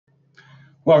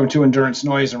Welcome to Endurance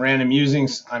Noise and Random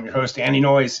Musings. I'm your host, Andy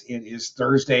Noise. It is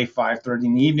Thursday, 5:30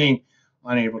 in the evening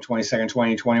on April 22nd,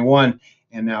 2021.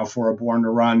 And now for a Born to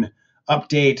Run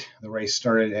update. The race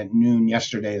started at noon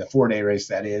yesterday, the 4-day race,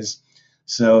 that is.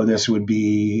 So this would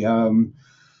be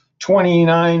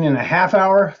 29 and a half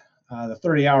hour, the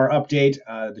 30-hour update.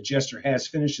 The Jester has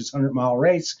finished his 100-mile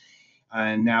race,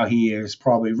 and now he is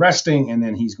probably resting, and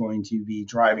then he's going to be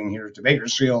driving here to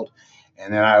Bakersfield,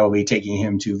 and then I will be taking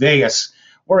him to Vegas,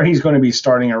 where he's going to be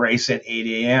starting a race at 8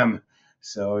 a.m.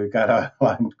 So we've got a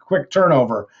quick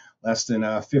turnover, less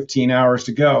than 15 hours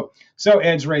to go. So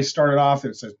Ed's race started off.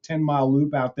 It's a 10-mile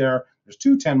loop out there. There's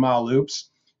two 10-mile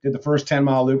loops. Did the first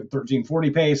 10-mile loop at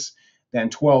 13:40 pace, then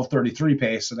 12:33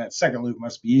 pace. So that second loop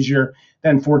must be easier.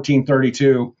 Then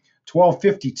 14:32,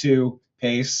 12:52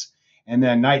 pace. And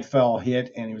then Nightfell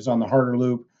hit, and he was on the harder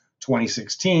loop,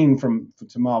 2016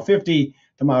 to mile 50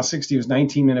 to mile 60 was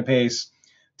 19-minute pace.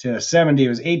 To 70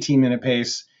 was 18-minute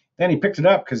pace. Then he picked it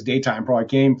up because daytime probably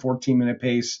came, 14-minute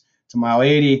pace to mile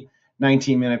 80,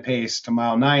 19-minute pace to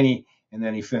mile 90, and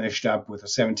then he finished up with a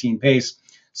 17 pace.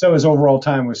 So his overall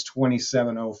time was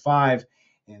 27:05,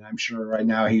 and I'm sure right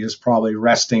now he is probably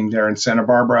resting there in Santa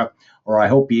Barbara, or I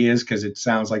hope he is, because it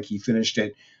sounds like he finished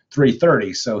at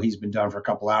 3:30, so he's been done for a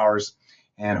couple hours,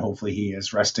 and hopefully he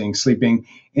is resting, sleeping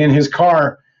in his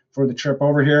car for the trip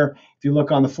over here. If you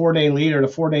look on the 4-day leader, the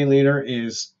 4-day leader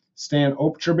is Stan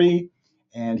Oaktree,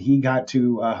 and he got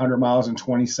to 100 miles in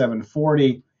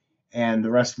 27:40, and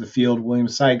the rest of the field, William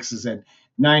Sykes is at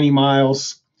 90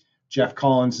 miles, Jeff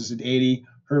Collins is at 80,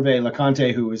 Hervé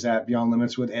Leconte, who was at Beyond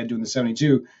Limits with Ed doing the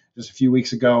 72 just a few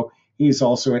weeks ago, he's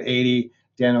also at 80,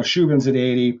 Daniel Shubin's at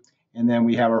 80, and then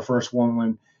we have our first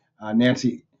woman,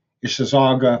 Nancy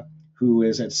Ishizaga, who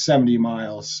is at 70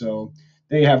 miles. So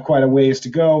they have quite a ways to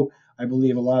go. I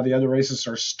believe a lot of the other races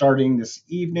are starting this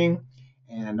evening,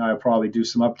 and I'll probably do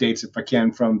some updates if I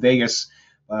can from Vegas,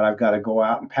 but I've got to go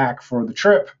out and pack for the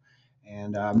trip,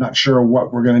 and I'm not sure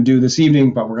what we're going to do this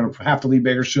evening, but we're going to have to leave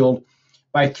Bakersfield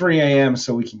by 3 a.m.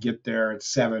 so we can get there at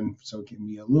 7, so it can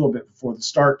be a little bit before the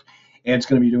start. And it's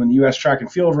going to be doing the U.S. track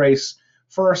and field race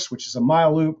first, which is a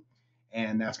mile loop,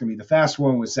 and that's going to be the fast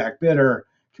one with Zach Bitter,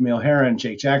 Camille Herron,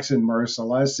 Jake Jackson, Marissa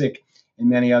Lesick, and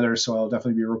many others, so I'll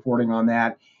definitely be reporting on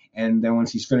that. And then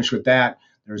once he's finished with that,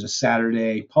 there's a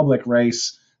Saturday public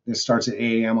race that starts at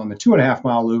 8 a.m. on the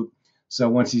 2.5-mile loop. So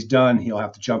once he's done, he'll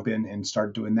have to jump in and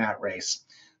start doing that race.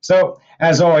 So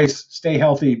as always, stay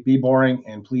healthy, be boring,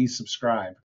 and please subscribe.